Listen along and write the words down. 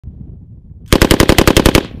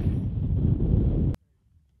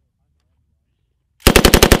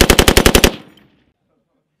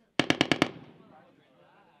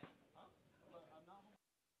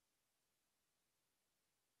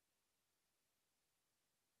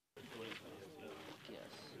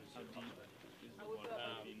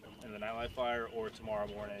nightlight fire or tomorrow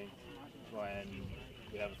morning when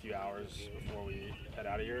we have a few hours before we head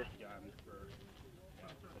out of here. For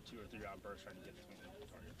a 2 or 3 round burst trying to get between the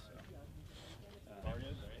targets. So,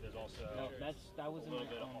 there's also that was a little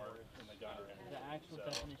bit of art in the gunner. The actual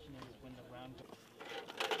definition is when the round goes.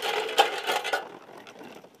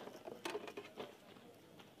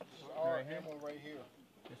 Our ammo right here.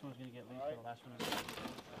 This one's gonna get leaked for the last one.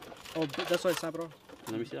 Oh, that's why I snap it off.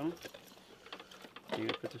 Let me see that one. You're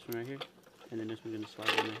gonna put this one right here, and then this one's gonna slide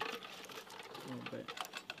in there. A little bit.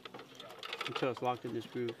 Until it's locked in this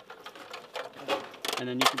groove. And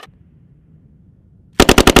then you can...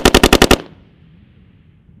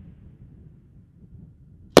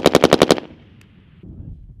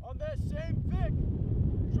 On that same thick,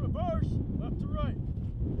 traverse left to right.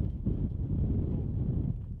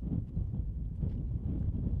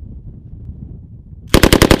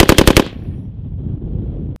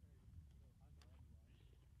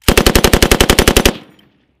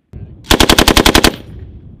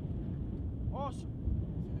 Awesome.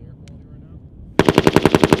 See the air quality right now?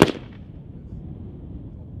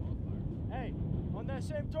 Hey, on that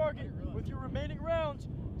same target, with your remaining rounds,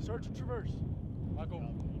 search and traverse. Michael.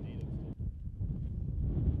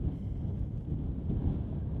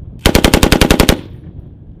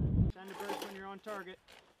 Send a burst when you're on target.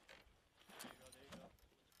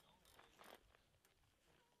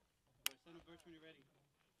 Send a burst when you're ready.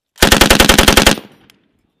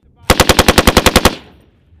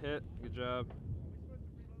 Hit. Good job.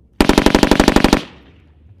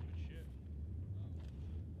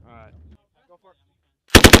 All right. Go for it.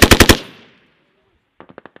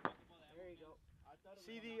 There you go.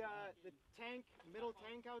 See the tank, middle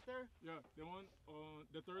tank out there? Yeah, the one,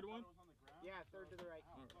 the third one? Yeah, third to the right.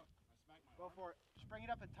 Go for it. Just bring it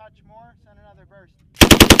up a touch more. Send another burst.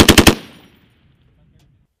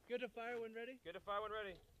 Good to fire when ready? Good to fire when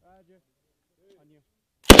ready. Roger. On you.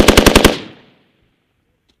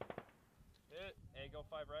 Hit. Hey, go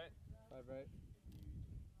 5 right. 5 right.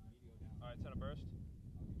 All right, send a burst.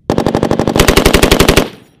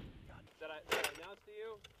 That I announced to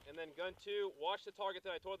you, and then gun 2, watch the target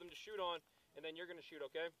that I told them to shoot on, and then you're going to shoot,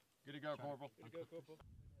 okay? Good to go, Corporal. Good to go, Corporal.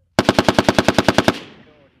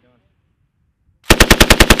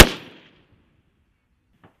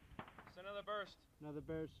 Send another burst. Another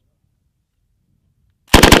burst.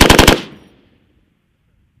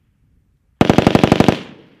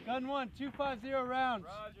 Gun 1, 250 rounds.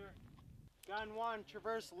 Roger. Gun 1,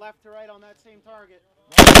 traverse left to right on that same target.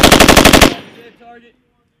 Hit target.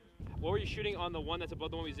 What were you shooting on the one that's above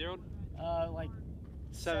the one we zeroed? Like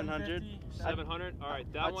 700. 700? All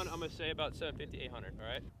right, that one I'm going to say about 750, 800, all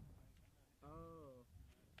right?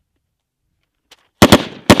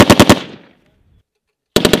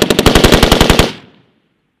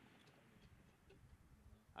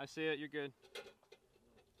 I see it, you're good. Here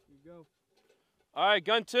you go. All right,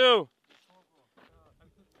 gun 2.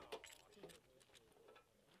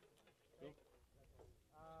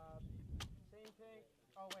 Same tank.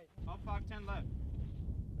 Oh, wait. Up 510 left.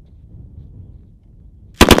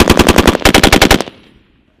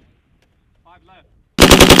 Left.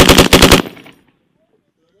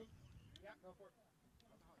 Yeah, go for it.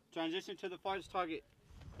 Transition to the farthest target.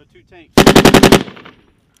 The 2 tanks.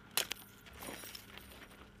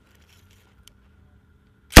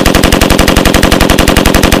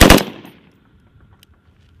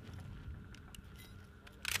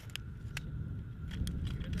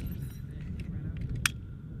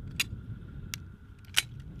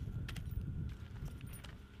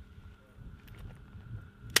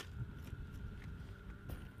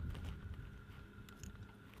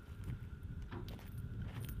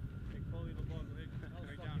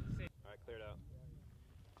 Cleared out.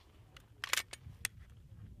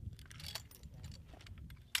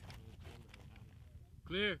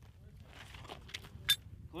 Clear.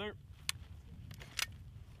 Clear.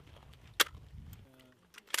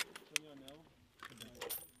 So y'all know,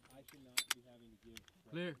 I should not be having to give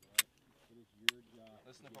Clear. It is your job.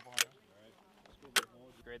 Listen to Purple Heart. Alright?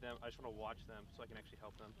 Grade them. I just want to watch them so I can actually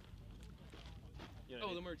help them. You know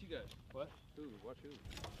Oh, the Marty guys. What? Who? Watch who?